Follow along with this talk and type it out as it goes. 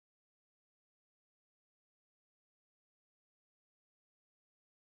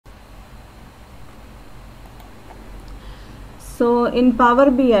So in Power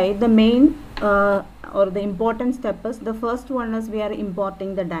BI, the main or the important step is, the first one is we are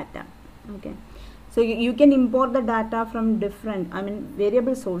importing the data. Okay, so you can import the data from different,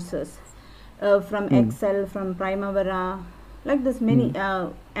 variable sources, from Excel, from Primavera, like this many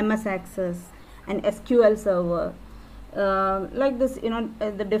MS Access and SQL Server, like this,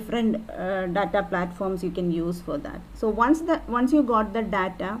 the different data platforms you can use for that. So once you got the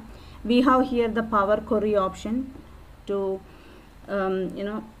data, we have here the Power Query option to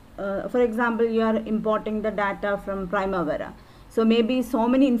for example, you are importing the data from Primavera. So maybe so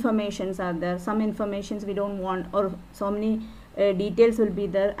many informations are there, some informations we don't want, or so many details will be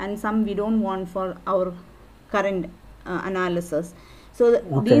there, and some we don't want for our current analysis. So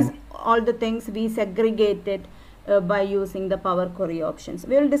these all the things we segregated by using the Power Query options.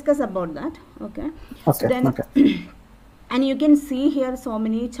 We will discuss about that. Okay. Okay. Then and you can see here so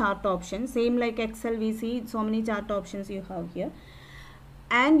many chart options, same like Excel we see so many chart options you have here.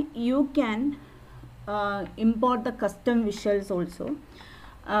 And you can import the custom visuals also.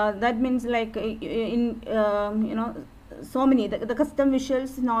 That means like in so many the custom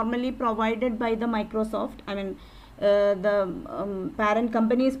visuals normally provided by the Microsoft. The parent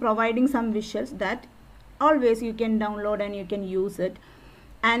company is providing some visuals that always you can download and you can use it.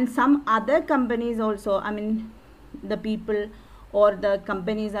 And some other companies also, the people or the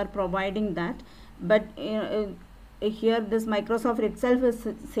companies are providing that, but here this Microsoft itself is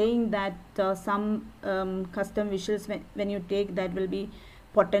saying that some custom visuals when you take that will be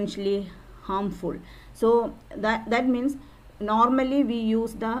potentially harmful. So that means normally we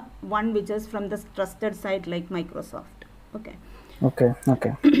use the one which is from the trusted site like Microsoft. Okay.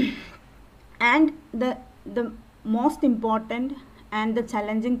 And the most important and the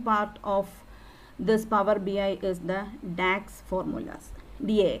challenging part of this Power BI is the DAX formulas,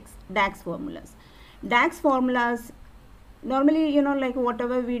 DAX formulas. DAX formulas, normally, like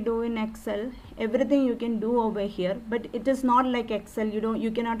whatever we do in Excel, everything you can do over here, but it is not like Excel. You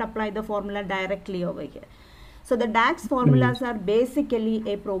cannot apply the formula directly over here. So the DAX formulas are basically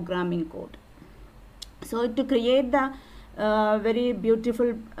a programming code. So to create the very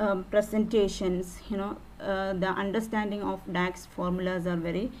beautiful presentations, the understanding of DAX formulas are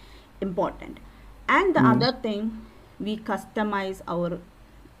very important. And the other thing, we customize our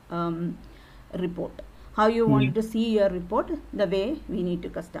report. How you want to see your report, the way we need to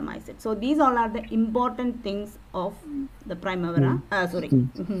customize it. So these all are the important things of the Primavera,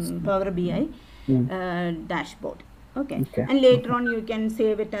 Power BI dashboard. Okay. And later on you can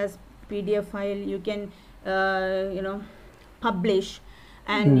save it as PDF file. You can publish,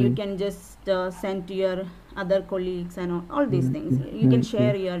 and you can just send to your other colleagues and all these things. You can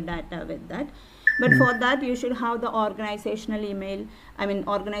share your data with that. But for that you should have the organizational email,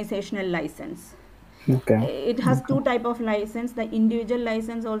 organizational license. It has two type of license, the individual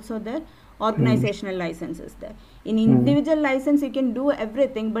license also there, organizational license is there. In individual license you can do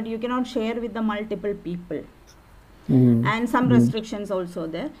everything, but you cannot share with the multiple people, and some restrictions also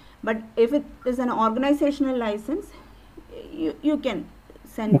there. But if it is an organizational license, you can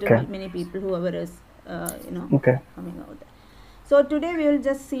send to many people, whoever is coming out there. So today we will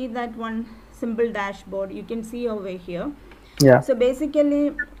just see that one simple dashboard. You can see over here. So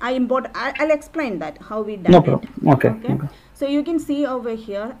basically I'll explain that how we done it. Okay. So you can see over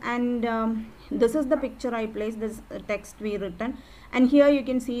here, and this is the picture I placed, this text we written, and here you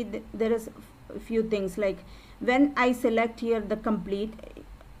can see there is a few things, like when I select here the complete,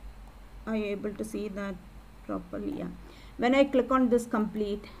 are you able to see that properly? Yeah. When I click on this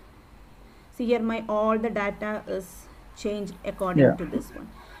complete, see here all the data is changed according to this one.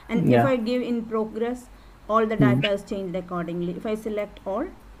 And if I give in progress, all the data is changed accordingly. If I select all,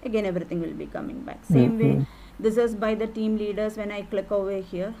 again everything will be coming back. Same way, this is by the team leaders. When I click over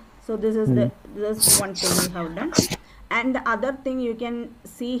here, so this is this one thing we have done. And the other thing you can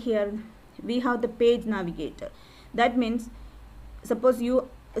see here, we have the page navigator. That means, suppose you,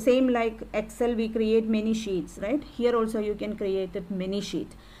 same like Excel, we create many sheets, right? Here also you can create it many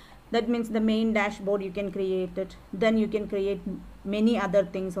sheets. That means the main dashboard you can create it. Then you can create many other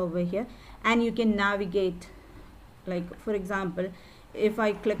things over here, and you can navigate. Like for example, if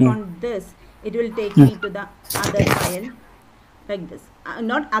I click on this, it will take me to the other file, like this.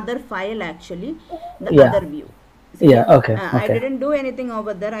 Not other file actually, the other view. See, I didn't do anything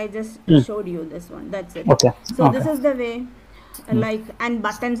over there. I just showed you this one. That's it. So this is the way, like, and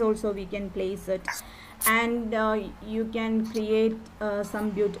buttons also we can place it. And you can create some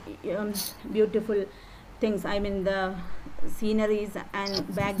beautiful things, the sceneries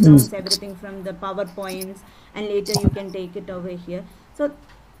and backgrounds, everything from the PowerPoints, and later you can take it over here. So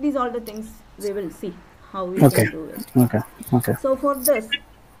these are the things we will see how we can do it. Okay. So for this,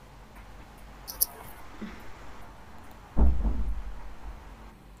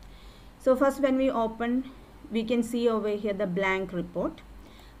 so first when we open, we can see over here the blank report.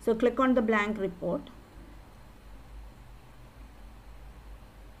 So click on the blank report.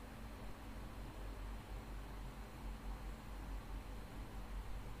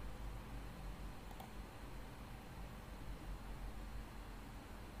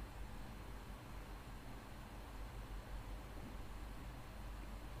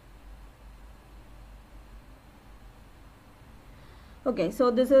 Okay,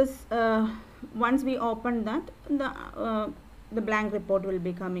 so this is once we open that, the blank report will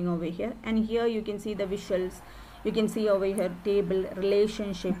be coming over here, and here you can see the visuals. You can see over here table,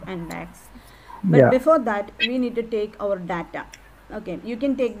 relationship, and DAX. But before that, we need to take our data. Okay, you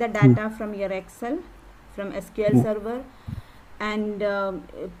can take the data from your Excel, from SQL Server, and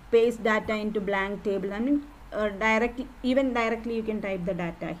paste data into blank table. I mean, directly you can type the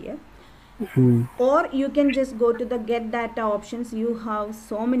data here. Or you can just go to the get data options. You have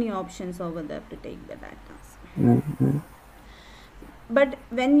so many options over there to take the data. But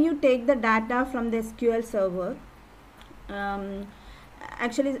when you take the data from the SQL server,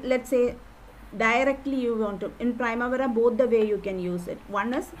 actually let's say directly you want to, in Primavera both the way you can use it.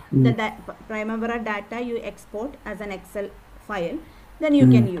 One is the Primavera data you export as an Excel file, then you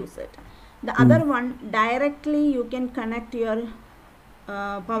can use it. The other one, directly you can connect your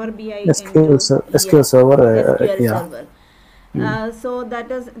Power BI SQL into server. SQL server. So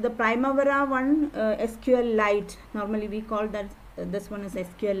that is the Primavera one, SQL Lite. Normally we call that this one is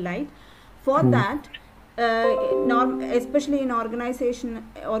SQL Lite. For that, especially in organizations,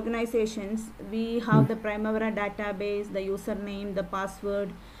 we have the Primavera database, the username, the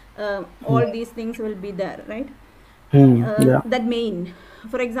password, all these things will be there, right? That main.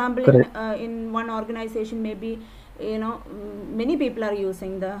 For example, in one organization, maybe many people are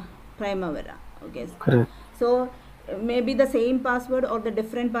using the Primavera. Okay. So maybe the same password or the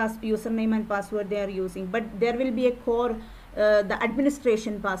different username and password they are using, but there will be a core, the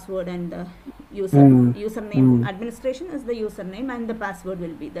administration password and the username. Administration is the username and the password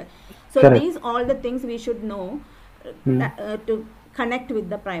will be there. So these all the things we should know to connect with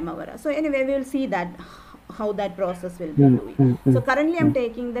the Primavera. So anyway, we will see that how that process will be doing. So currently I'm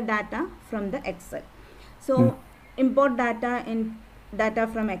taking the data from the Excel. So import data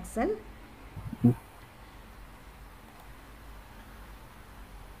from Excel.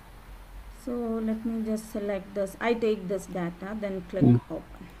 So let me just select this. I take this data, then click open.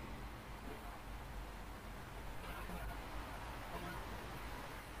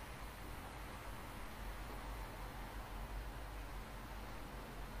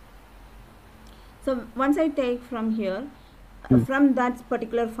 So once I take from here, from that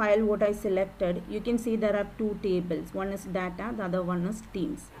particular file what I selected, you can see there are two tables. One is data, the other one is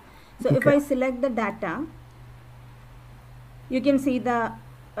teams. So if I select the data, you can see the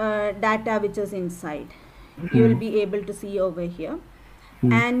data which is inside. You will be able to see over here.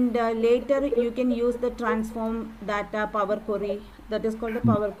 And later you can use the transform data Power Query, that is called the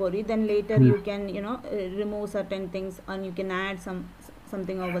Power Query. Then later you can remove certain things and you can add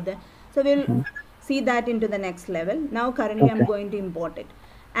something over there. So we'll see that into the next level. Now currently I'm going to import it,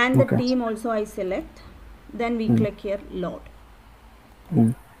 and the team also I select, then we click here load.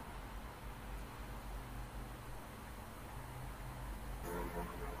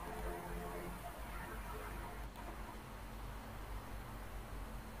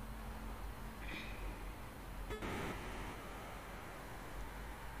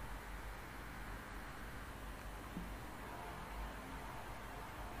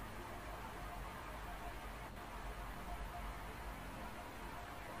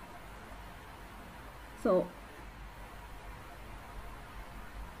 So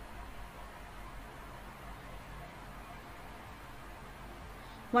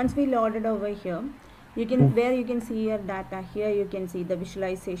once we loaded over here, you can where you can see your data. Here you can see the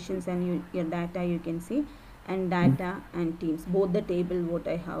visualizations and your data you can see, and data and teams, both the table what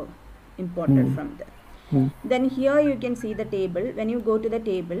I have imported from there. Then here you can see the table. When you go to the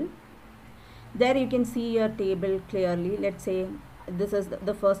table, there you can see your table clearly. Let's say this is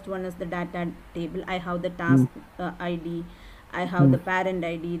the first one is the data table. I have the task ID, I have the parent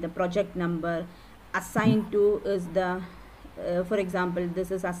ID, the project number. Assigned to is the for example,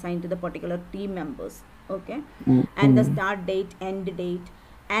 this is assigned to the particular team members. Okay. And the start date, end date,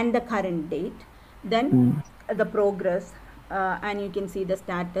 and the current date. Then the progress, and you can see the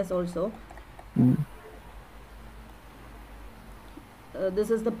status also. This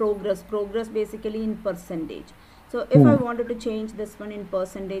is the progress basically in percentage. So if I wanted to change this one in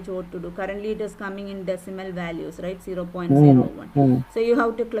percentage, what to do? Currently it is coming in decimal values, right? 0.01. So you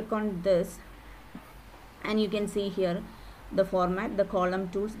have to click on this, and you can see here the format, the column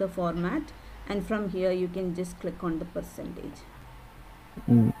tools, the format, and from here you can just click on the percentage.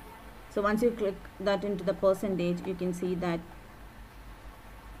 So once you click that into the percentage, you can see that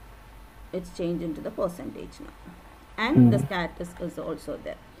it's changed into the percentage now, and the status is also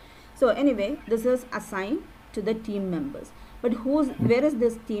there. So anyway, this is assigned to the team members, but where is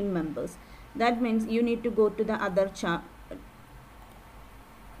this team members? That means you need to go to the other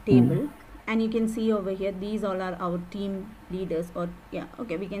table, and you can see over here these all are our team leaders, or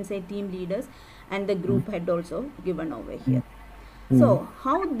we can say team leaders, and the group head also given over here. So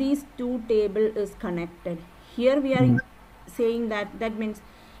how these two table is connected? Here we are saying that means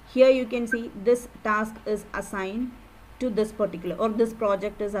here you can see this task is assigned to this particular, or this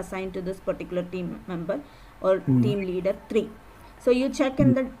project is assigned to this particular team member or team leader 3. So you check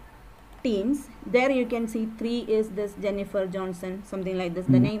in the teams, there you can see 3 is this Jennifer Johnson, something like this,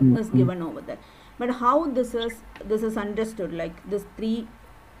 the name is given over there. But how this is understood, like this 3,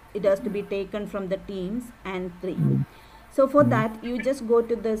 it has to be taken from the teams and 3. So for that you just go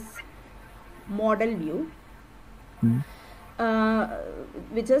to this model view,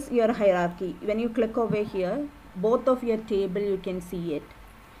 which is your hierarchy. When you click over here, both of your table you can see it,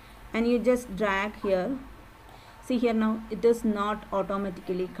 and you just drag here. See here now it is not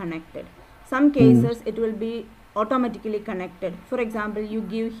automatically connected. Some cases it will be automatically connected. For example, you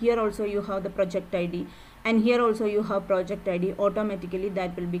give here also you have the project ID, and here also you have project ID. Automatically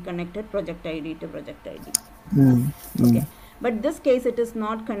that will be connected, project ID to project ID. Okay, but this case it is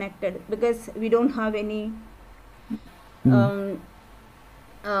not connected because we don't have any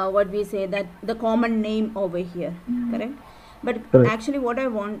what we say, that the common name over here, correct? But actually what I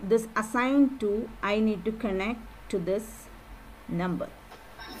want, this assigned to, I need to connect to this number.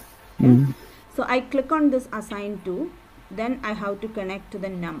 So I click on this assigned to, then I have to connect to the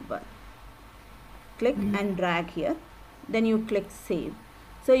number. Click and drag here, then you click save.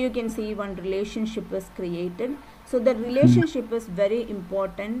 So you can see one relationship is created. So the relationship is very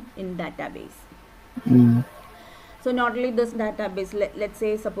important in database. So not only this database, let's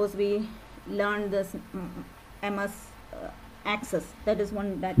say suppose we learn this MS Access, that is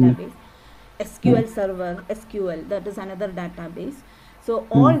one database. SQL Server, SQL, that is another database. So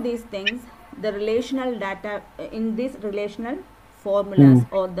all these things, the relational data in these relational formulas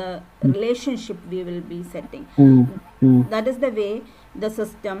or the relationship we will be setting. That is the way the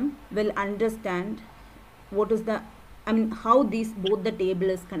system will understand what is the, how these both the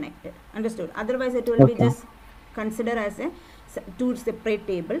table is connected. Understood? Otherwise it will be just consider as a two separate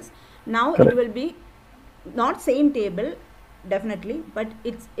tables. Now it will be not same table definitely, but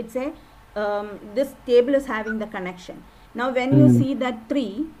it's a this table is having the connection. Now when you see that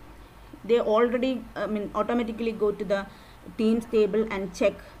 3, they already automatically go to the teams table and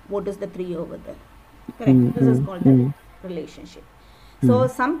check what is the 3 over there, correct? This is called the relationship. So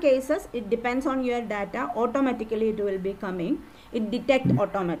some cases it depends on your data, automatically it will be coming, it detect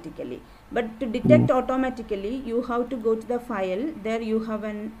automatically. But to detect automatically, you have to go to the file. There you have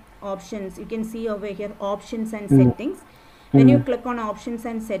an options. You can see over here options and settings. When you click on options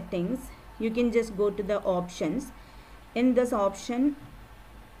and settings, you can just go to the options. In this option,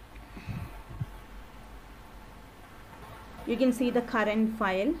 you can see the current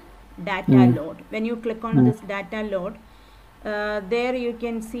file data load. When you click on this data load, there you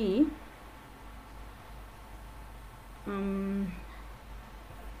can see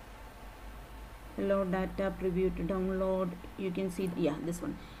load data preview to download. You can see this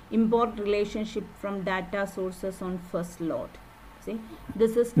one, import relationship from data sources on first load. See,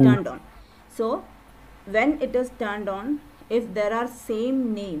 this is turned on. So when it is turned on, if there are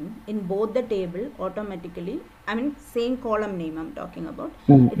same name in both the table, automatically, same column name I'm talking about,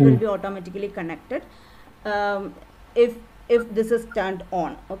 it will be automatically connected if this is turned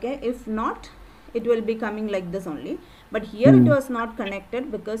on. Okay, if not, it will be coming like this only. But here it was not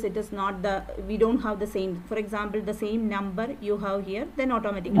connected because it is not we don't have the same, for example, the same number you have here, then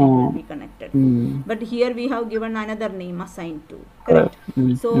automatically it will be connected. But here we have given another name assigned to, correct?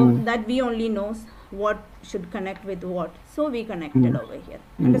 So that we only knows what should connect with what. So we connected over here.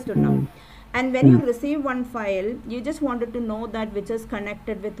 Understood now? And when you receive one file, you just wanted to know that which is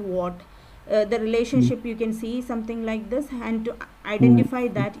connected with what. The relationship, you can see something like this, and to identify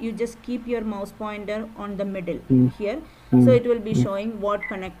that, you just keep your mouse pointer on the middle here, so it will be showing what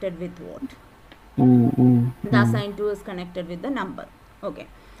connected with what. The assigned to is connected with the number. Okay,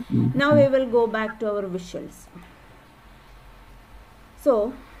 now we will go back to our visuals.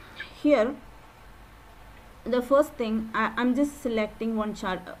 So here the first thing, I'm just selecting one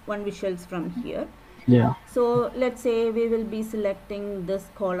chart, one visuals from here. Yeah. So let's say we will be selecting this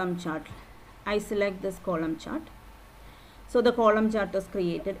column chart. I select this column chart. So the column chart is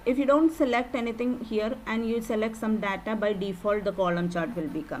created. If you don't select anything here and you select some data, by default the column chart will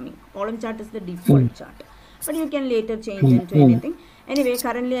be coming. Column chart is the default chart, but you can later change into anything. Anyway,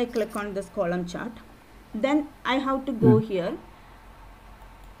 currently I click on this column chart. Then I have to go here,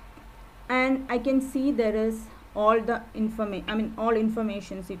 and I can see there is all the information, I mean all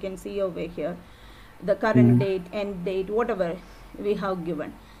informations you can see over here, the current date, end date, whatever we have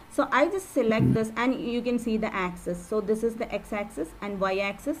given. So I just select this, and you can see the axis. So this is the x-axis and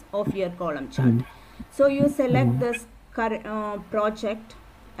y-axis of your column chart. So you select this project.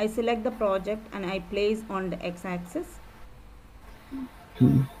 I select the project and I place on the x-axis.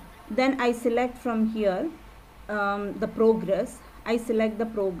 Then I select from here the progress. I select the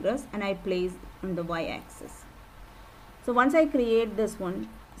progress and I place on the y-axis. So once I create this one,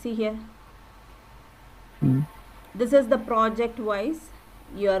 see here, this is the project wise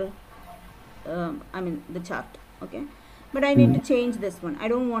your the chart. Okay, but I need to change this one. I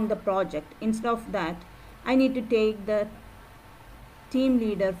don't want the project. Instead of that, I need to take the team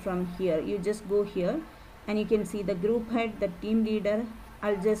leader from here. You just go here and you can see the group head, the team leader.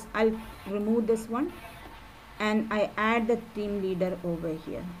 I'll remove this one and I add the team leader over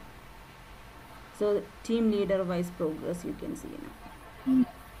here. So team leader wise progress you can see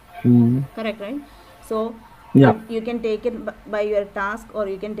now. Correct, right? So yeah, you can take it by your task, or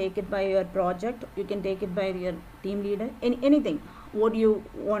you can take it by your project, you can take it by your team leader, anything what you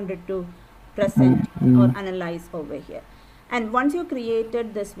wanted to present or analyze over here. And once you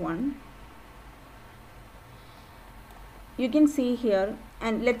created this one, you can see here,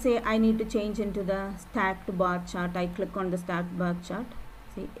 and let's say I need to change into the stacked bar chart. I click on the stacked bar chart.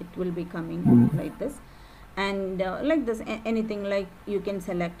 See, it will be coming like this, and like this, anything like you can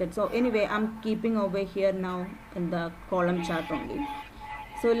select it. So anyway, I'm keeping over here now in the column chart only.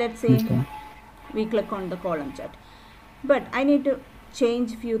 So let's say we click on the column chart, but I need to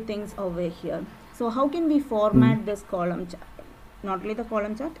change few things over here. So how can we format this column chart? Not only the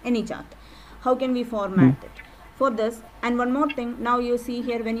column chart, any chart. How can we format it? For this, and one more thing, now you see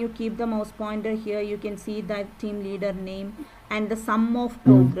here when you keep the mouse pointer here, you can see that team leader name and the sum of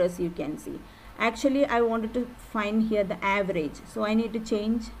progress you can see. Actually, I wanted to find here the average, so I need to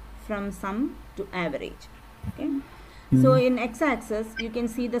change from sum to average. Okay, so in x-axis you can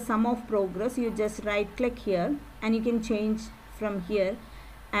see the sum of progress. You just right click here and you can change from here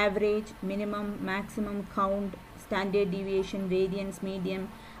average, minimum, maximum, count, standard deviation, variance, median,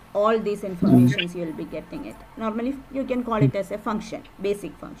 all these informations you will be getting it. Normally you can call it as a function,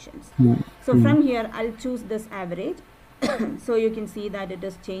 basic functions. So from here I'll choose this average. So you can see that it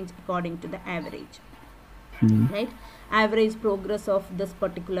is changed according to the average, right? Average progress of this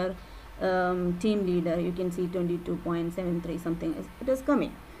particular team leader, you can see 22.73 something it is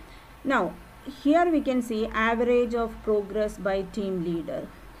coming. Now here we can see average of progress by team leader.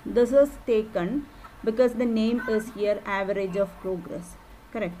 This is taken because the name is here average of progress,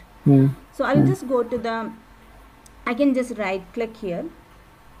 correct? So I'll just go to the, I can just right click here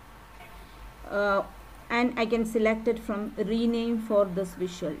and I can select it from rename for this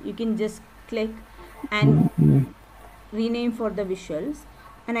visual. You can just click and rename for the visuals,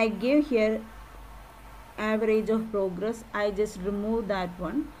 and I give here average of progress. I just remove that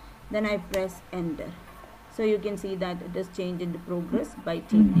one, then I press enter. So you can see that it is changed into progress by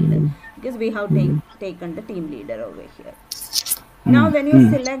team leader because we have taken the team leader over here. Now when you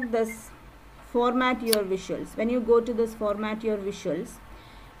select this format your visuals, when you go to this format your visuals,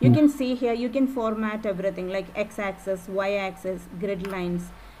 you can see here you can format everything like x-axis, y-axis, grid lines,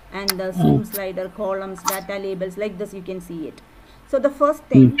 and the zoom slider, columns, data labels, like this you can see it. So the first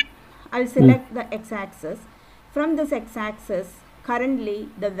thing, I'll select the x-axis. From this x-axis, currently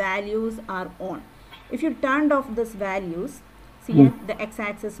the values are on. If you turned off this values, see here, the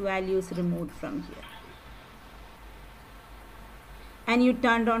x-axis values removed from here. And you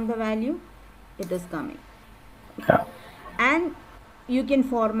turned on the value, it is coming. Yeah. And you can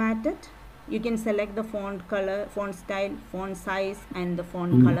format it. You can select the font color, font style, font size, and the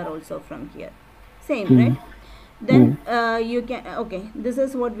font color also from here. Same, right? Then you can, okay, this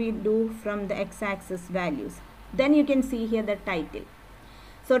is what we do from the x-axis values. Then you can see here the title.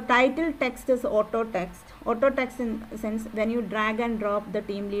 So title text is auto text. Auto text in the sense when you drag and drop the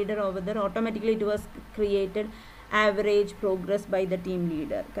team leader over there, automatically it was created average progress by the team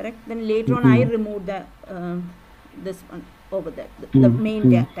leader, correct? Then later on I removed the this one over there, the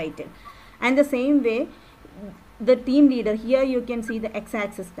main title. And the same way the team leader, here you can see the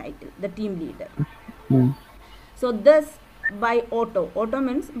x-axis title, the team leader. So this by auto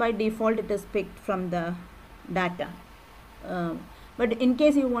means by default it is picked from the data, but in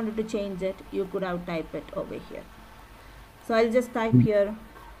case you wanted to change it, you could have typed it over here. So I'll just type here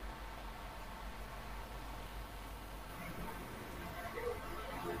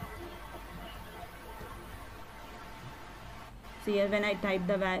so here when I type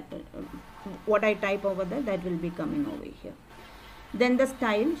the what I type over there, that will be coming over here. Then the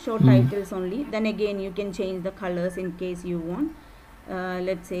style, show titles only. Then again you can change the colors in case you want.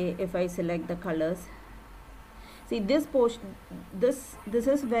 Let's say if I select the colors, see this portion, this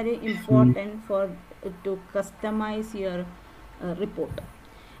is very important for to customize your report.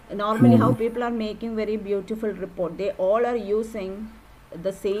 Normally how people are making very beautiful report, they all are using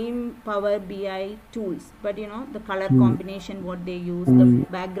the same Power BI tools, but you know the color combination what they use, the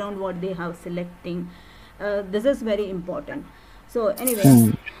background what they have selecting, this is very important. So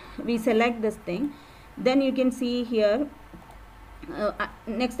anyway, we select this thing. Then you can see here,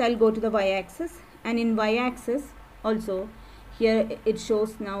 next I'll go to the y-axis, and in y-axis also here it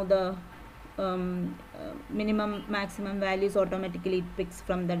shows now the minimum maximum values automatically it picks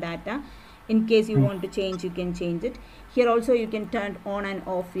from the data. In case you want to change, you can change it. Here also you can turn on and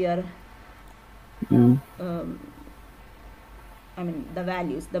off your I mean the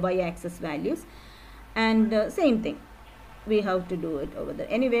values, the y-axis values, and same thing we have to do it over there.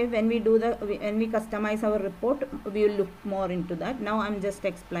 Anyway, when we do when we customize our report, we will look more into that. Now I'm just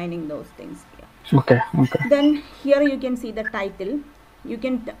explaining those things here. Okay. Then here you can see the title. You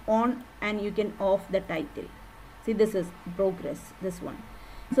can on and you can off the title. See, this is progress, this one.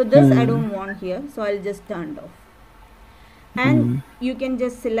 So this I don't want here, so I'll just turn it off. And you can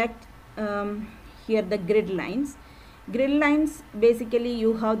just select here the grid lines. Grid lines, basically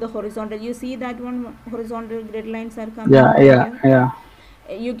you have the horizontal, you see that one horizontal grid lines are coming. Yeah.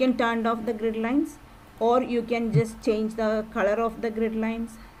 You can turn off the grid lines, or you can just change the color of the grid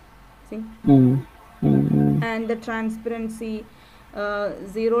lines. See? And the transparency,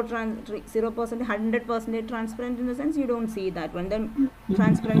 0%, 100% transparent, in the sense you don't see that one. Then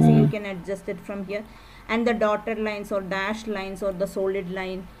transparency you can adjust it from here. And the dotted lines or dashed lines or the solid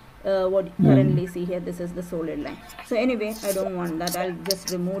line, what you currently see here, this is the solid line. So anyway, I don't want that. I'll just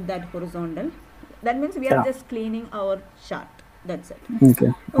remove that horizontal. That means we are just cleaning our chart. That's it.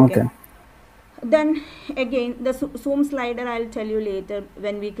 Okay. Then again the zoom slider, I'll tell you later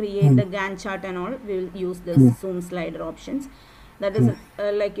when we create the Gantt chart and all, we will use this zoom slider options. That is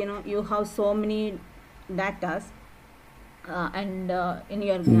like, you know, you have so many datas and in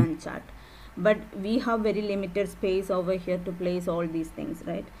your Gantt chart, but we have very limited space over here to place all these things,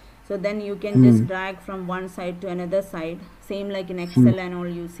 right? So then you can just drag from one side to another side, same like in Excel and all,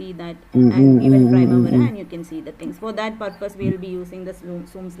 you see that, and even Primavera, and you can see the things. For that purpose we will be using the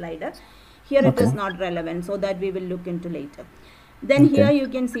zoom slider. Here it is not relevant, so that we will look into later. Then here you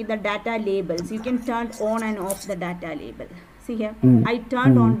can see the data labels. You can turn on and off the data label. See here, I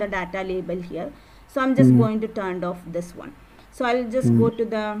turned on the data label here, so I'm just going to turn off this one. So I'll just go to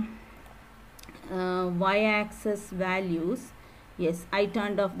the y-axis values. Yes, I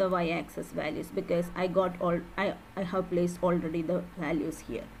turned off the y-axis values because I got I have placed already the values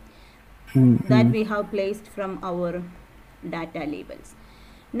here that we have placed from our data labels.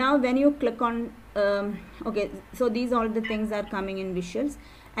 Now when you click on okay, so these all the things are coming in visuals,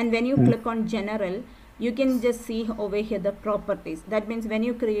 and when you click on general, you can just see over here the properties. That means when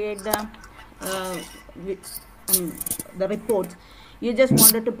you create the reports, you just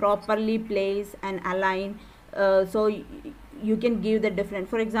wanted to properly place and align, so you can give the different,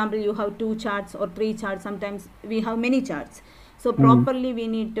 for example, you have 2 charts or 3 charts, sometimes we have many charts, so properly we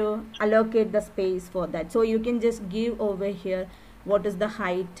need to allocate the space for that. So you can just give over here what is the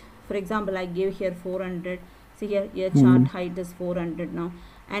height. For example, I give here 400. See here, your chart height is 400 now,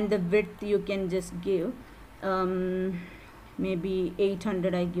 and the width you can just give maybe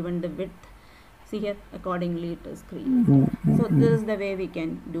 800. I given the width. See here, accordingly it is created. So this is the way we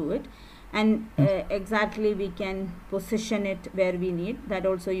can do it, and exactly we can position it where we need. That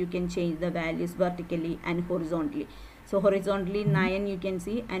also you can change the values vertically and horizontally. So horizontally 9 you can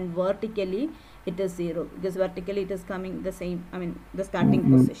see, and vertically it is 0, because vertically it is coming the same, I mean the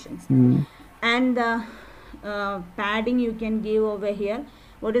starting positions. And the padding you can give over here.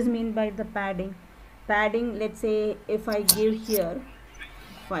 What is mean by the padding? Padding, let's say if I give here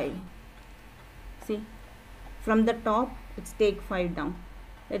 5, see from the top it's take 5 down,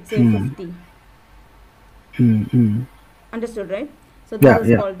 let's say 50. Understood, right? So this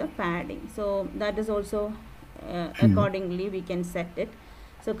is called the padding. So that is also accordingly we can set it.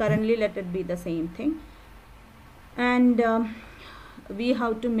 So currently let it be the same thing, and we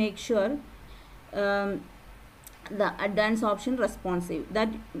have to make sure the advanced option responsive, that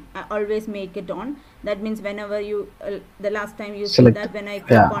I always make it on. That means whenever you the last time you see that when I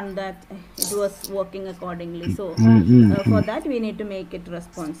click on that, it was working accordingly. So for that we need to make it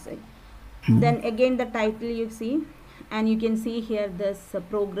responsive. Then again the title you see, and you can see here this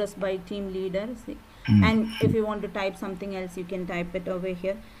progress by team leader. See? And if you want to type something else, you can type it over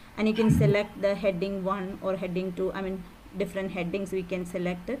here, and you can select the heading 1 or heading 2, I mean different headings we can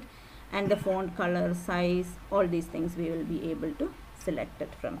select it, and the font color, size, all these things we will be able to select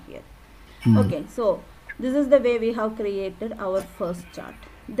it from here. Okay, so this is the way we have created our first chart.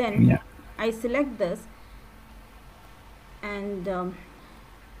 Then I select this, and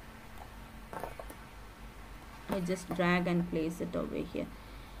I just drag and place it over here.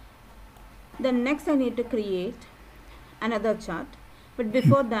 Then next I need to create another chart, but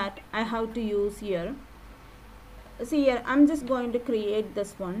before that I have to use here, see here I'm just going to create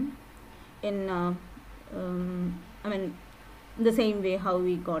this one in I mean the same way how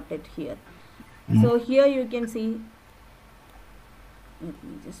we got it here. So here you can see, let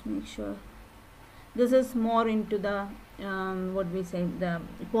me just make sure, this is more into the what we say, the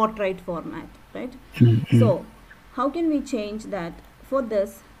portrait format, right? So how can we change that? For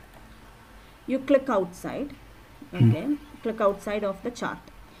this you click outside, okay, click outside of the chart,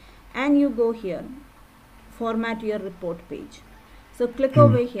 and you go here, format your report page. So click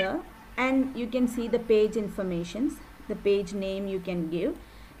over here, and you can see the page informations, the page name you can give.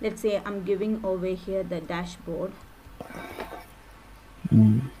 Let's say I'm giving over here the dashboard.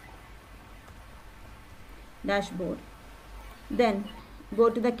 Dashboard. Then go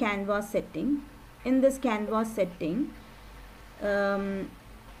to the canvas setting. In this canvas setting,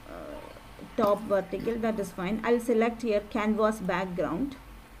 top vertical, that is fine. I'll select here canvas background,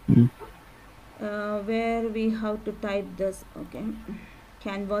 where we have to type this, okay,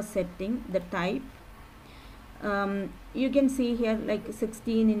 canvas setting, the type, you can see here like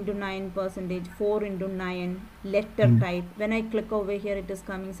 16 into 9%, 4 into 9, letter type. When I click over here, it is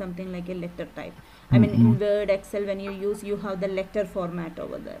coming something like a letter type. I mean in Word, Excel, when you use, you have the letter format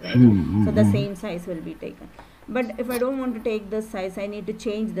over there, right? So the same size will be taken. But if I don't want to take this size, I need to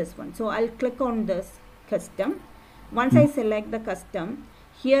change this one. So I'll click on this custom. Once I select the custom,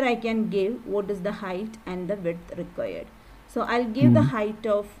 here I can give what is the height and the width required. So I'll give the height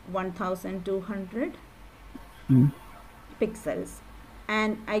of 1200 pixels,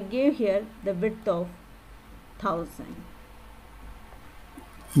 and I give here the width of 1000.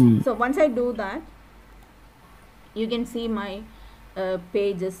 So once I do that, you can see my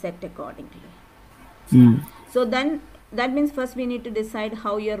page is set accordingly. So then that means first we need to decide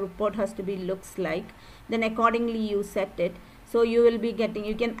how your report has to be looks like, then accordingly you set it. So you will be getting,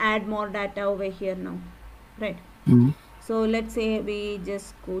 you can add more data over here now, right? So let's say we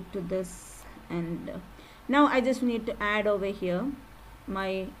just go to this, and now I just need to add over here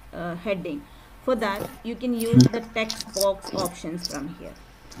my heading. For that you can use the text box options from here.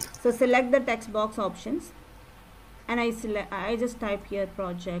 So select the text box options, and I just type here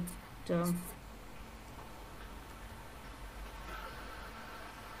project okay.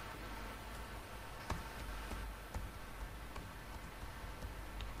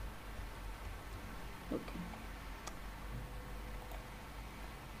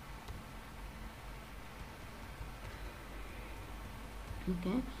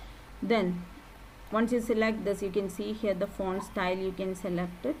 Then once you select this, you can see here the font style, you can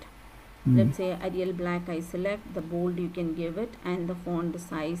select it. Let's say Arial black I select, the bold you can give it, and the font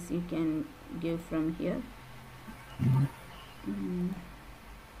size you can give from here. Let me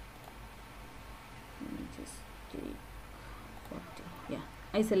just take 40. Yeah,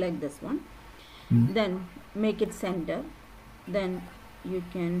 I select this one. Then make it center. Then you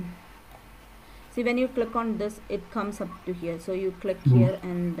can see when you click on this, it comes up to here. So you click here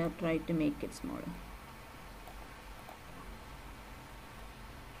and try to make it smaller.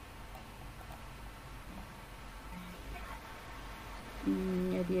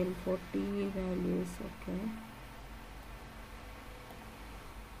 Arial 40 values, okay.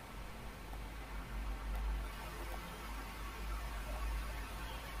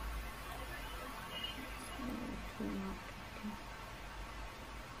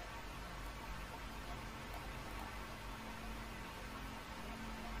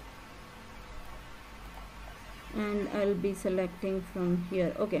 And I'll be selecting from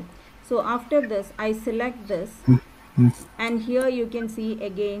here. Okay, so after this I select this, and here you can see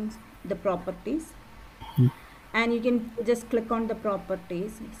again the properties, and you can just click on the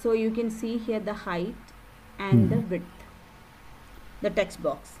properties. So you can see here the height and the width, the text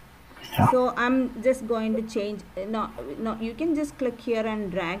box. So I'm just going to change. No, you can just click here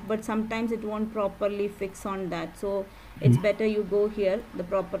and drag, but sometimes it won't properly fix on that. So it's better you go here, the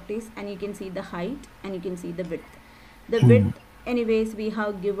properties, and you can see the height and you can see the width. The width, anyways, we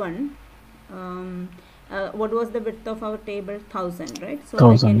have given. What was the width of our table? 1000, right? So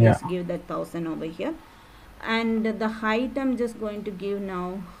 1000, I can just give that 1000 over here. And the height I'm just going to give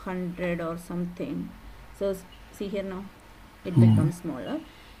now 100 or something. So see here now, it becomes smaller.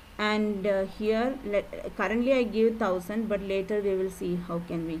 And here currently I give 1000, but later we will see how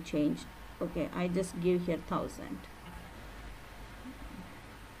can we change. Okay, I just give here 1000.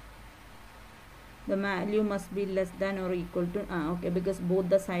 The value must be less than or equal to okay, because both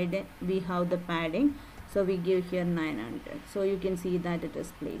the side we have the padding, so we give here 900. So you can see that it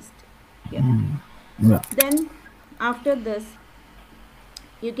is placed here. Then after this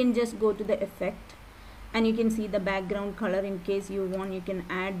you can just go to the effect and you can see the background color. In case you want, you can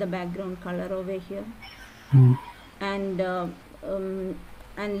add the background color over here. And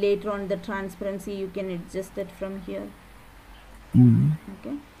later on the transparency you can adjust it from here.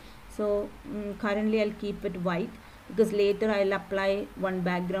 Okay, so currently I'll keep it white because later I'll apply one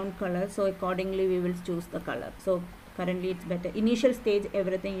background color, so accordingly we will choose the color. So currently it's better, initial stage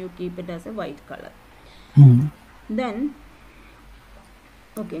everything you keep it as a white color. Then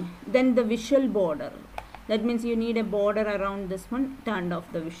okay, then the visual border, that means you need a border around this one. Turned off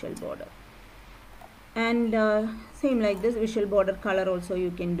the visual border, and same like this visual border color also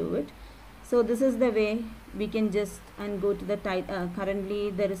you can do it. So this is the way we can just and go to the title.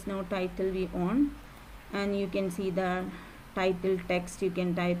 Currently there is no title we on, and you can see the title text, you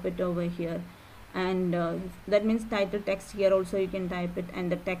can type it over here. And that means title text here also you can type it, and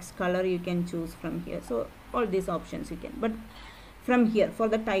the text color you can choose from here. So all these options you can, but from here for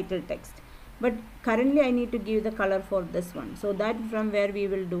the title text. But currently I need to give the color for this one, so that from where we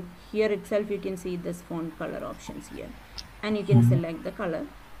will do here itself you can see this font color options here, and you can select the color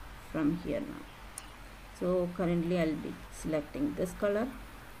from here now. So currently I'll be selecting this color.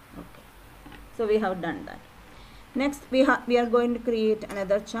 Okay, so we have done that. Next we are going to create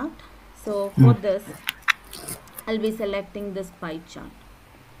another chart. So for this I'll be selecting this pie chart.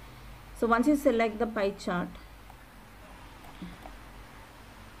 So once you select the pie chart,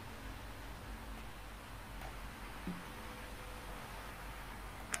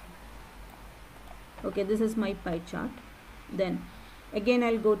 okay, this is my pie chart. Then again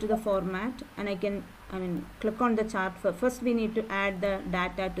I'll go to the format and I click on the chart. First we need to add the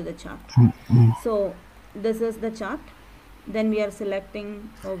data to the chart. So this is the chart. Then we are selecting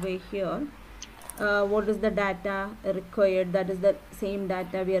over here what is the data required. That is the same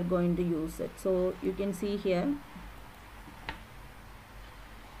data we are going to use it. So you can see here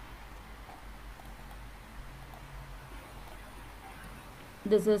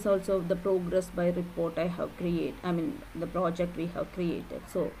this is also the progress by report I have created, the project we have created.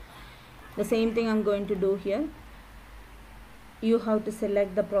 So the same thing I'm going to do here. You have to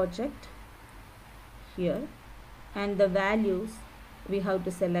select the project here, and the values we have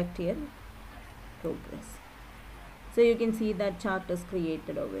to select here, progress. So you can see that chart is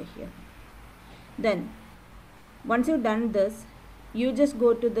created over here. Then once you've done this, you just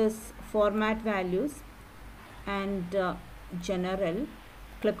go to this format values and general,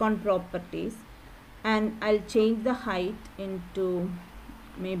 click on properties, and I'll change the height into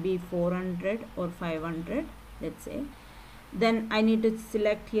maybe 400 or 500, let's say. Then I need to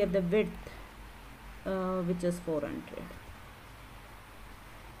select here the width, which is 400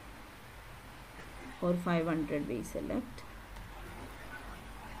 or 500 we select.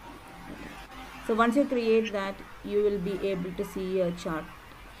 Okay. So once you create that, you will be able to see your chart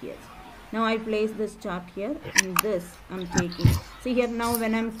here. Now I place this chart here, and this I'm taking. See here now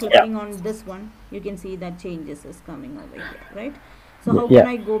when I'm clicking on this one, you can see that changes is coming over here, right? So how can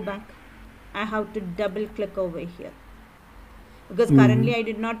I go back? I have to double click over here, because currently I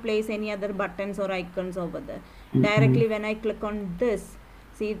did not place any other buttons or icons over there. Directly when I click on this,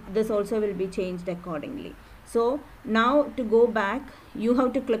 see this also will be changed accordingly. So now to go back, you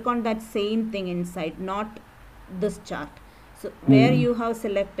have to click on that same thing inside, not this chart. So where you have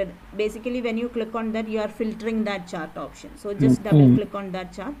selected, basically when you click on that, you are filtering that chart option. So just double click on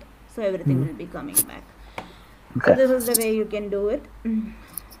that chart, so everything will be coming back. So this is the way you can do it.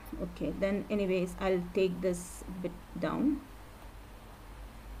 Okay, then anyways I'll take this bit down,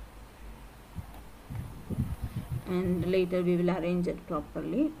 and later we will arrange it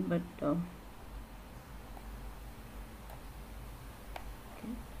properly, but okay.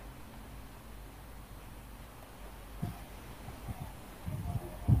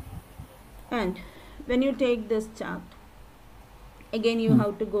 And when you take this chart, Again, you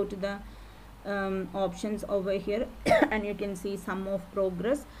have to go to the options over here and you can see sum of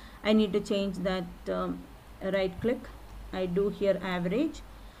progress. I need to change that. Right click, I do here average,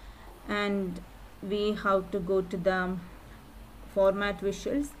 and we have to go to the format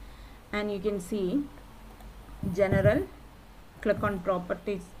visuals, and you can see general, click on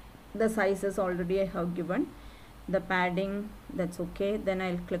properties. The sizes already I have given, the padding, that's okay. Then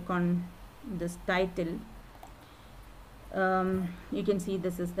I'll click on this title. You can see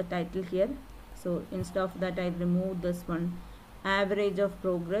this is the title here. So instead of that, I remove this one, average of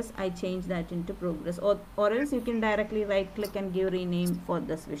progress. I change that into progress, or else you can directly right click and give rename for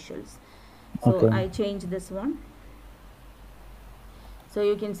this visuals. So Okay. I change this one. So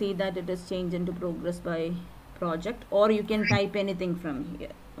you can see that it is changed into progress by project, or you can type anything from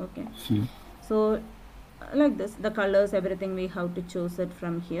here. Okay. So like this, the colors, everything we have to choose it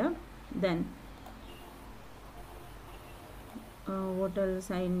from here. Then what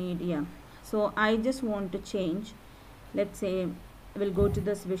else I need? Yeah, so I just want to change, let's say we'll go to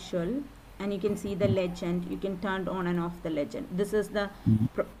this visual, and you can see the legend. You can turn on and off the legend. This is the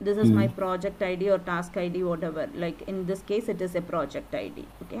this is my project ID or task ID, whatever. Like in this case it is a project ID.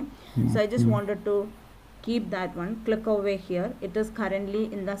 Okay. So I just wanted to keep that one. Click over here, it is currently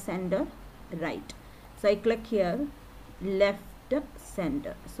in the center right. So I click here, left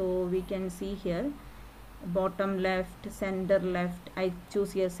center. So we can see here bottom left, center left. I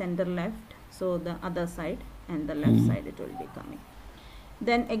choose here center left, so the other side and the left side it will be coming.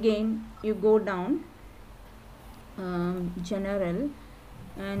 Then again you go down, general,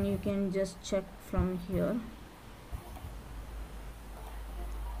 and you can just check from here,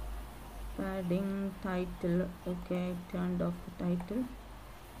 padding, title. Okay, turned off the title.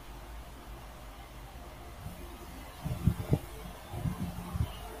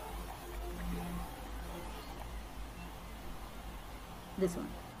 This one,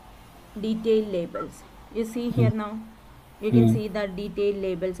 detail labels. You see here now, you can see the detail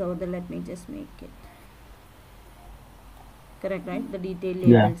labels over there. Let me just make it correct, right? The detail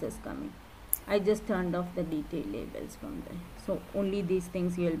labels is coming. I just turned off the detail labels from there. So only these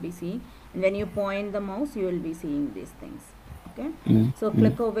things you will be seeing, and when you point the mouse you will be seeing these things. Okay. So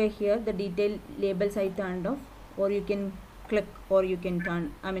click over here, the detail labels I turned off, or you can click, or you can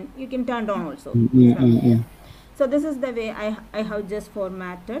turn, I mean you can turn on also from here. So this is the way I have just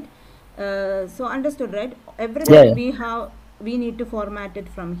formatted. So understood, right? Everything we need to format it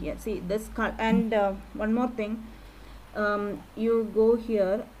from here. See this and one more thing, you go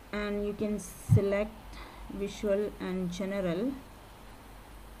here and you can select visual and general.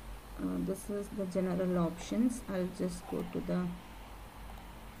 This is the general options. I'll just go to the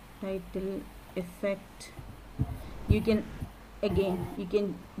title, effect. You can again you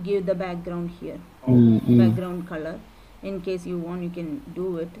can give the background here, background color. In case you want, you can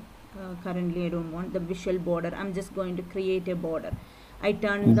do it. Currently I don't want the visual border. I'm just going to create a border. I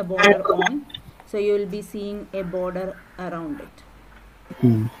turn the border on, so you will be seeing a border around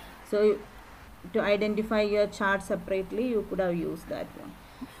it. So to identify your chart separately, you could have used that one.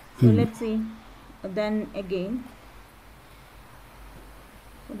 So let's see. Then again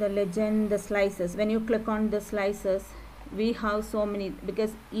the legend, the slices. When you click on the slices, we have so many,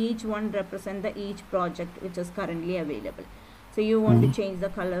 because each one represent the each project which is currently available. So you want to change the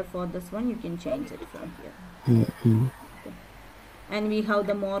color for this one, you can change it from here. Okay. And we have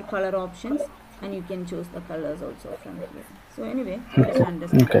the more color options, and you can choose the colors also from here. So anyway, just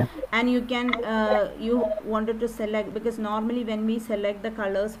understand. Okay. And you can you wanted to select, because normally when we select the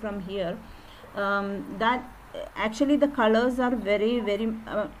colors from here, that actually the colors are very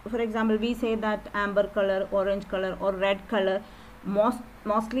for example, we say that amber color, orange color, or red color.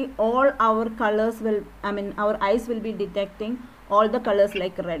 Mostly all our colors will, I mean our eyes will be detecting all the colors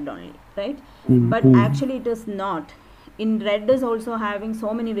like red only, right? But actually it is not. In red is also having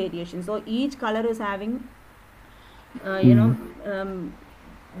so many variations. So each color is having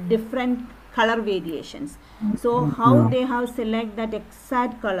different color variations. So how they have select that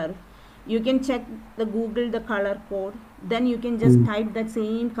exact color, you can check the Google the color code, then you can just type that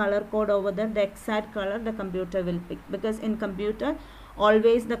same color code over there, the exact color the computer will pick. Because in computer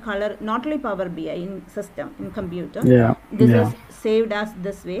always the color, not like Power BI, in system, in computer, this is saved as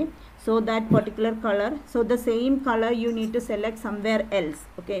this way. So that particular color, so the same color you need to select somewhere else.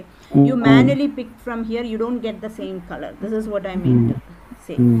 Okay, you manually pick from here, you don't get the same color. This is what I mean to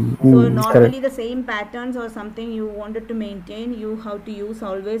say. So normally the same patterns or something you wanted to maintain, you have to use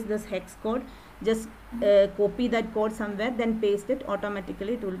always this hex code. Just copy that code somewhere, then paste it,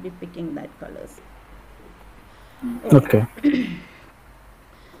 automatically it will be picking that colors. Okay.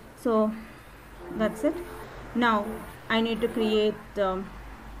 So that's it. Now I need to create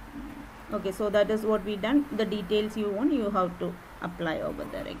okay, so that is what we done. The details you want, you have to apply over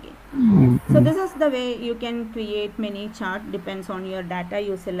there again. So this is the way you can create many chart. Depends on your data,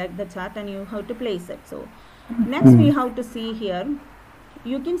 you select the chart and you have to place it. So next we have to see here,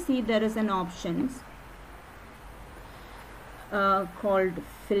 you can see there is an options called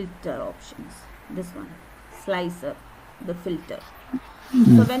filter options. This one, slicer, the filter.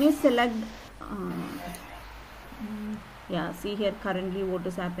 So when you select yeah, see here currently what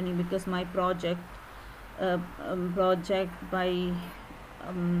is happening, because my project by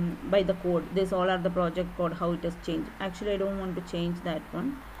the code, this all are the project code, how it has changed. Actually I don't want to change that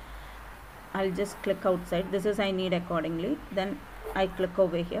one. I'll just click outside. This is I need accordingly. Then I click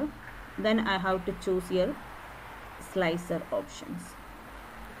over here. Then I have to choose here slicer options.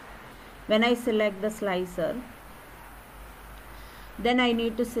 When I select the slicer, then I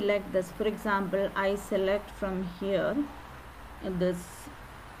need to select this. For example, I select from here this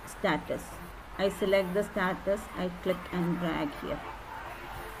status. I select the status, I click and drag here.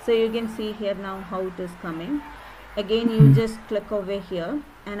 So you can see here now how it is coming. Again you just click over here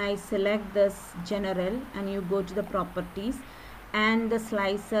and I select this general and you go to the properties, and the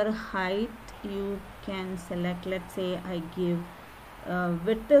slicer height you can select. Let's say I give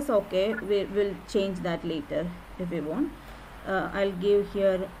width is okay, we will change that later if we want. I'll give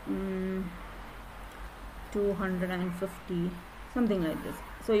here 250, something like this.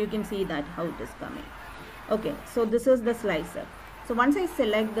 So you can see that how it is coming. Okay, so this is the slicer. So once I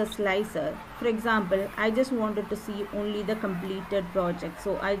select the slicer, for example, I just wanted to see only the completed project.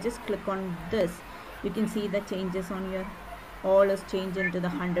 So I just click on this. You can see the changes on your, all is changed into the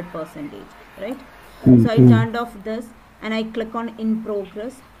 100%, right? So I turned off this and I click on in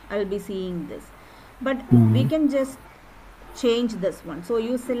progress. I'll be seeing this. But we can just change this one. So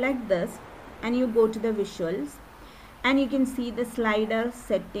you select this and you go to the visuals and you can see the slider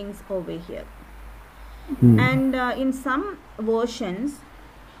settings over here. And in some versions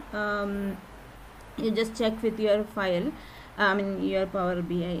you just check with your file, your Power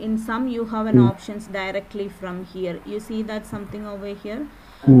BI. In some you have an options directly from here. You see that something over here,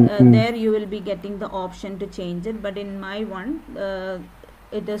 there you will be getting the option to change it. But in my one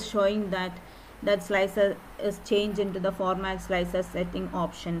it is showing that that slicer is changed into the format slicer setting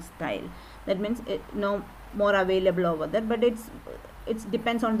option style. That means it no more available over there, but it's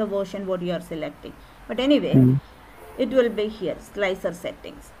depends on the version what you are selecting. But anyway, it will be here slicer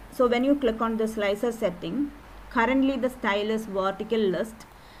settings. So when you click on the slicer setting, currently the style is vertical list.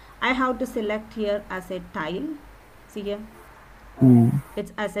 I have to select here as a tile. See here,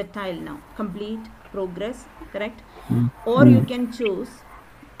 it's as a tile now, complete, progress, correct? Or you can choose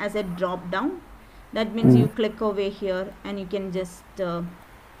as a drop down. That means you click over here and you can just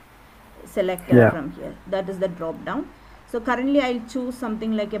select it from here. That is the drop down. So currently I'll choose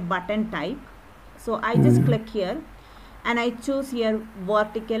something like a button type. So I just click here and I choose here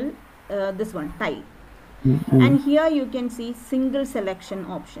vertical, this one, tile. And here you can see single selection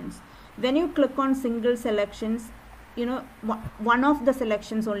options. When you click on single selections, you know, one of the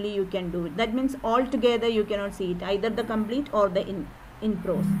selections only you can do it. That means all together you cannot see it, either the complete or the in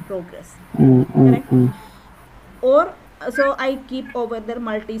progress, correct? Or so I keep over there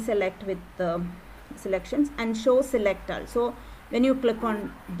multi select with selections and show select all. So when you click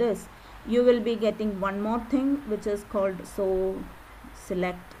on this, you will be getting one more thing which is called so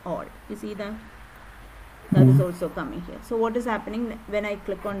select all. You see that? That is also coming here. So what is happening when I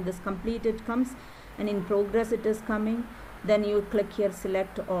click on this complete, it comes, and in progress it is coming. Then you click here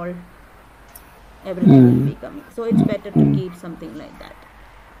select all, everything will be coming. So it's better to keep something like that.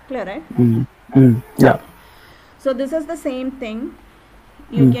 Clear, right? Yeah. So this is the same thing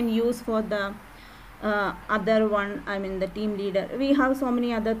you can use for the other one, the team leader. We have so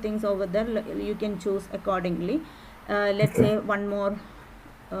many other things over there, you can choose accordingly. Let's say one more,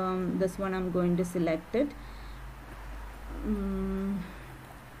 this one I'm going to select it,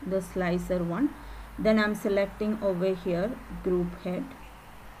 the slicer one. Then I'm selecting over here group head.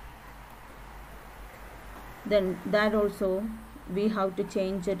 Then that also we have to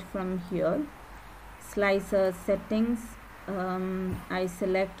change it from here, slicer settings. I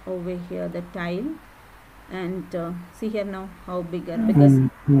select over here the tile, and see here now how bigger, because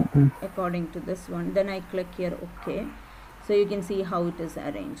according to this one. Then I click here OK. So you can see how it is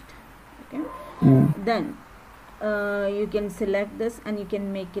arranged. Okay. Then you can select this and you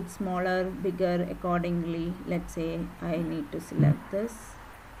can make it smaller, bigger accordingly. Let's say I need to select this.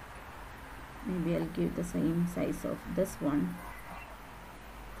 Maybe I'll give the same size of this one.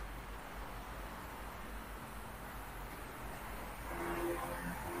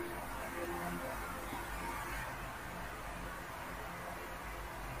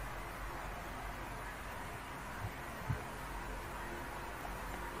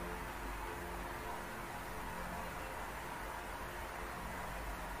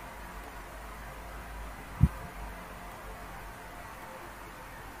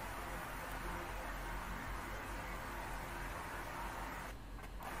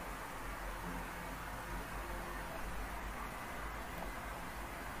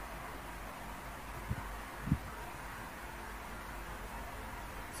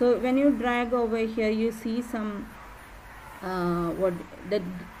 So when you drag over here, you see some what the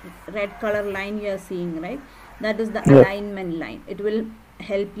red color line you are seeing, right? That is the alignment line. It will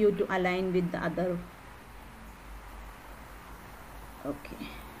help you to align with the other. Okay,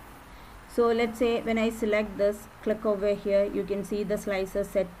 so let's say when I select this, click over here, you can see the slicer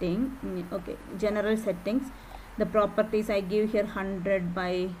setting. Okay, general settings, the properties I give here 100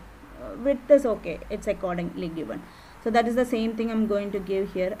 by width is okay, it's accordingly given. So that is the same thing I'm going to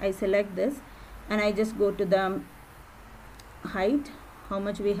give here. I select this and I just go to the height, how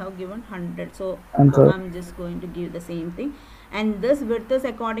much we have given, 100. So I'm just going to give the same thing, and this width is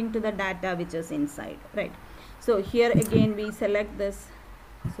according to the data which is inside, right? So here again we select this,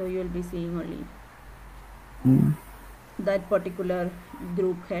 so you will be seeing only that particular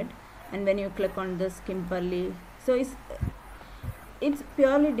group head, and when you click on this Kimberly, so it's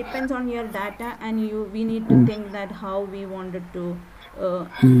purely depends on your data, and we need to think that how we wanted to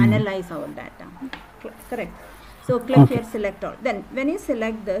analyze our data. Correct. So click here, select all. Then when you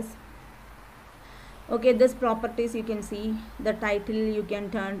select this, okay, this properties you can see the title you can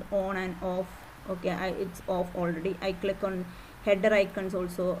turn on and off. Okay, it's off already. I click on header icons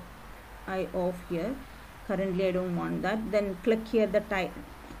also, I off here. Currently I don't want that. Then click here the type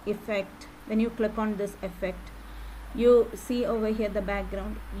effect. When you click on this effect, you see over here the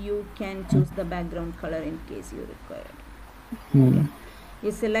background. You can choose the background color in case you require. Okay.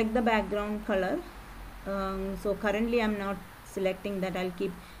 You select the background color. So currently I'm not selecting that.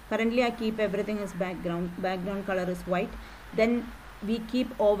 Currently I keep everything as background color is white. Then we keep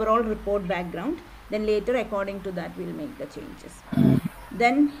overall report background, then later according to that we'll make the changes.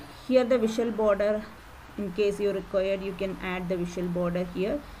 Then here the visual border, in case you required, you can add the visual border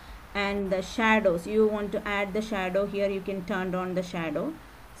here. And the shadows, you want to add the shadow here, you can turn on the shadow.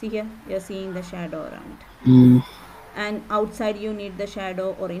 See here, you're seeing the shadow around. And outside you need the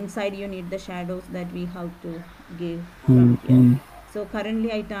shadow, or inside you need the shadows, that we have to give from here. So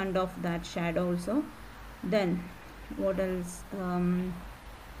currently I turned off that shadow also. Then what else?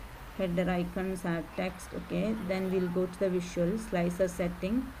 Header icons, add text. Okay, then we'll go to the visual slicer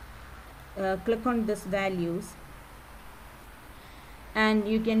setting. Click on this values, and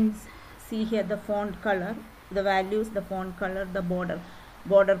you can see here the font color, the values, the font color, the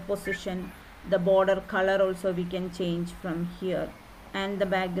border position, the border color also we can change from here, and the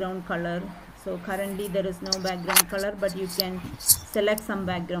background color. So currently there is no background color, but you can select some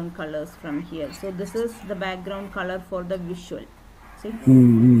background colors from here. So this is the background color for the visual. See?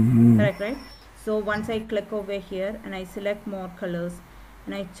 Correct, right? So once I click over here and I select more colors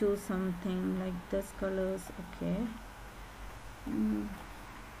and I choose something like this colors, okay.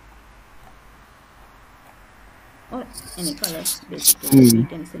 Or any color basically, we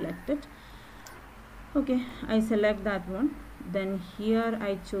can select it. Okay, I select that one. Then here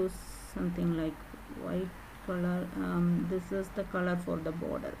I choose something like white color. This is the color for the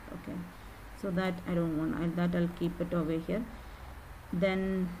border. Okay, so that I don't want, that I'll keep it over here.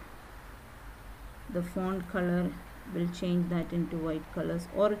 Then the font color will change that into white colors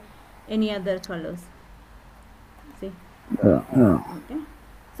or any other colors. See? Okay,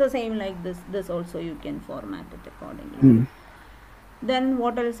 so same like this also you can format it accordingly. Then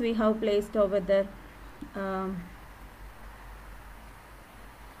what else we have placed over there? I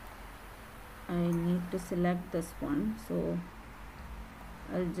need to select this one, so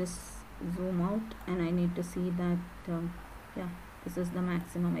I'll just zoom out and I need to see that yeah, this is the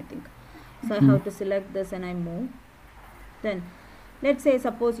maximum, I think. So I have to select this and I move. Then let's say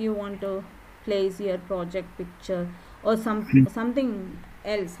suppose you want to place your project picture or something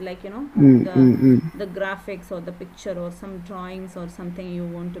else, like, you know, the graphics or the picture or some drawings or something, you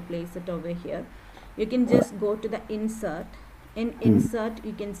want to place it over here. You can just go to the insert. In insert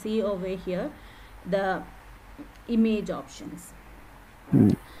you can see over here the image options.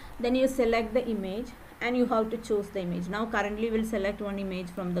 Then you select the image and you have to choose the image. Now currently we'll select one image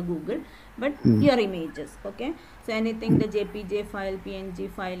from the Google, but your images, okay. So anything, the JPG file,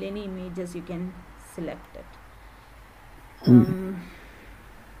 PNG file, any images you can select it.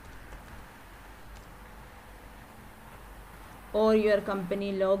 Or your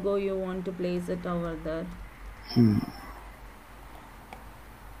company logo, you want to place it over there.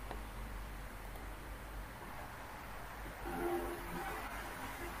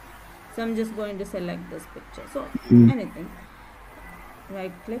 So I'm just going to select this picture. So anything,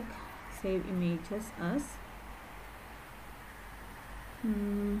 right click, save images as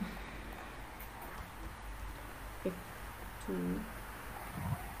pick to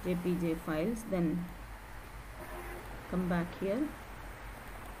JPG files. Then come back here,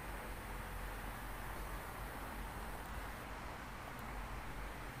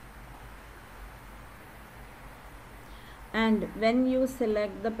 And when you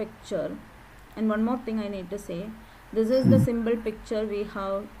select the picture, and one more thing I need to say, this is the symbol picture we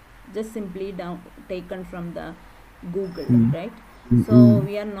have just simply taken from the Google, right? So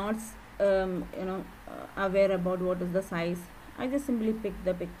we are not aware about what is the size. I just simply pick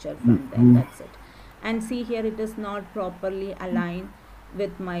the picture from there, that's it. And see here, it is not properly aligned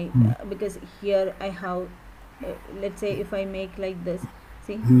with my because here I have let's say if I make like this,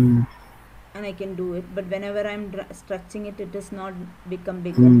 see, and I can do it, but whenever I'm stretching it, it does not become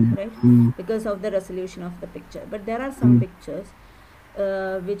bigger, right? Because of the resolution of the picture. But there are some pictures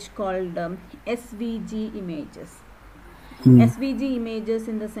which called SVG images. SVG images,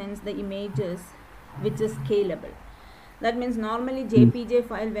 in the sense the images which is scalable. That means normally JPG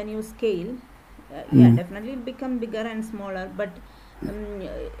file, when you scale, yeah, definitely it become bigger and smaller, but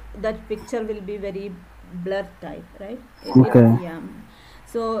that picture will be very blur type, right? Yeah.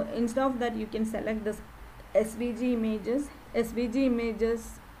 So instead of that, you can select this SVG images. SVG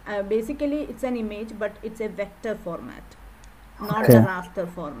images, basically it's an image, but it's a vector format, not a raster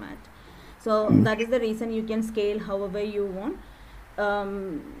format. So that is the reason you can scale however you want.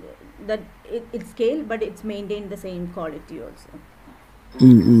 That it's scale, but it's maintained the same quality also.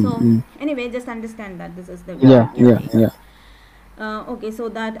 So anyway, just understand that this is the okay, so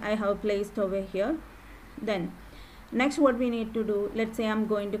that I have placed over here. Then next, what we need to do, let's say I'm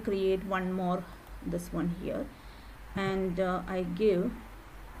going to create one more, this one here, and I give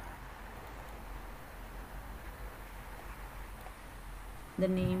the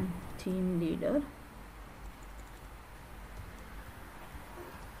name team leader.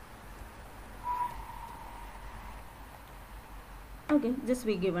 Okay, just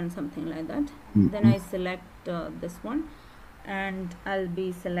be given something like that. Then I select this one, and I'll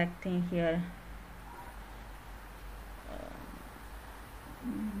be selecting here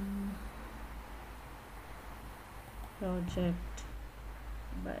project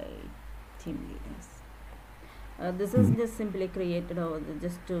by team leaders. This is just simply created over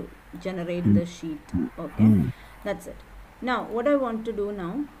just to generate the sheet. Okay, that's it. Now what I want to do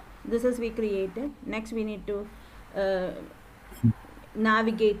now, this is we created. Next we need to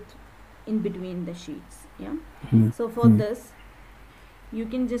navigate in between the sheets. Yeah. So for this, you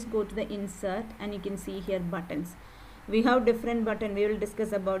can just go to the insert, and you can see here buttons. We have different button. We will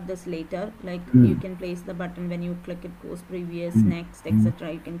discuss about this later. Like you can place the button when you click it, goes previous, next,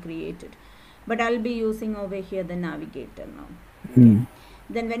 etc. You can create it. But I'll be using over here the navigator now. Okay.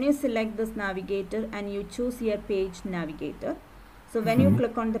 Then when you select this navigator and you choose your page navigator, so when you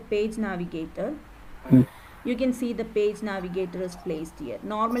click on the page navigator, you can see the page navigator is placed here.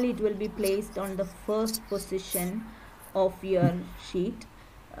 Normally it will be placed on the first position of your sheet,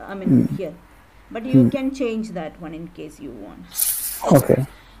 here, but you can change that one in case you want. Okay.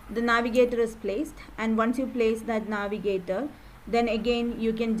 The navigator is placed, and once you place that navigator, then again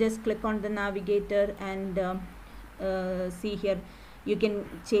you can just click on the navigator and see here, you can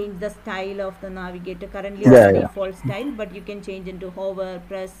change the style of the navigator. Currently it's default style, but you can change into hover,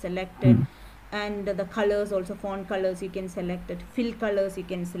 press, selected, and the colors also, font colors you can select it, fill colors you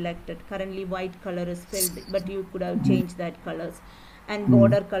can select it. Currently white color is filled, but you could have changed that colors, and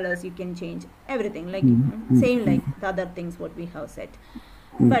border colors you can change, everything like same like the other things what we have set.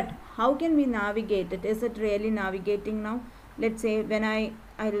 But how can we navigate it? Is it really navigating now? Let's say when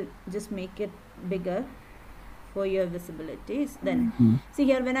I'll just make it bigger for your visibilities. Then see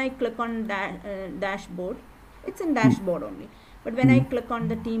here, when I click on dashboard, it's in dashboard only. But when I click on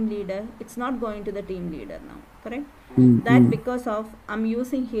the team leader, it's not going to the team leader now, correct? That because of I'm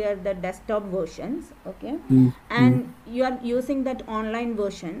using here the desktop versions, okay? And you are using that online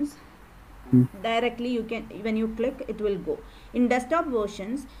versions. Directly you can, when you click, it will go. In desktop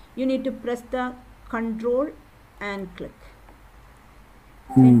versions, you need to press the control and click.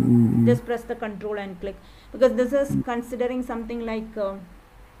 Just press the control and click, because this is considering something like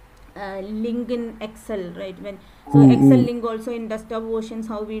link in Excel, right? So Excel link also in desktop versions,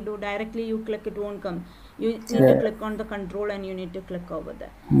 how we do, directly you click, it won't come. You need to click on the control and you need to click over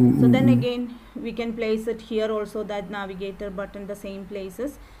there. So then again we can place it here also, that navigator button, the same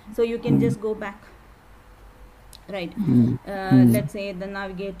places. So you can just go back, right? Let's say the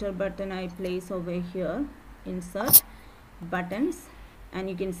navigator button I place over here, insert buttons, and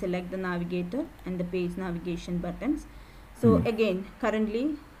you can select the navigator and the page navigation buttons. So again,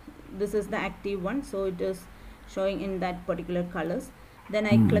 currently this is the active one, so it is showing in that particular colors. Then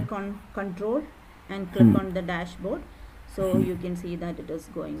I click on control and click on the dashboard, so you can see that it is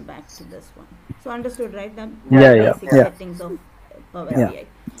going back to this one. So understood, right? The basic settings of Power BI.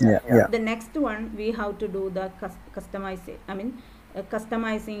 The next one, we have to do the customizing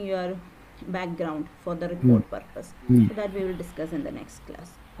your background for the report purpose. So that we will discuss in the next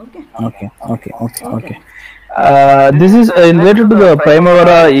class. Okay. Okay. This is related to the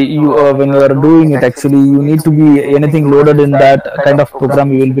Primavera. When you are doing it, actually, you need to be anything loaded in that kind of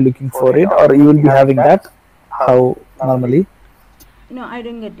program. You will be looking for it, or you will be having that. How normally? No, I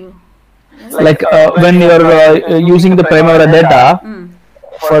didn't get you. Like when you are using the Primavera data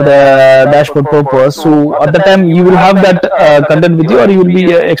for the dashboard purpose, so at the time you will have that content with you, or you will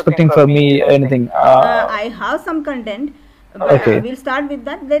be expecting for me anything. I have some content. But Okay. we'll start with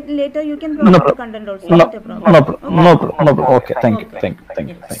that. Then later you can provide the content also. Not a problem. No problem. Okay. Thank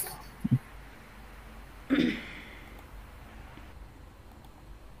you.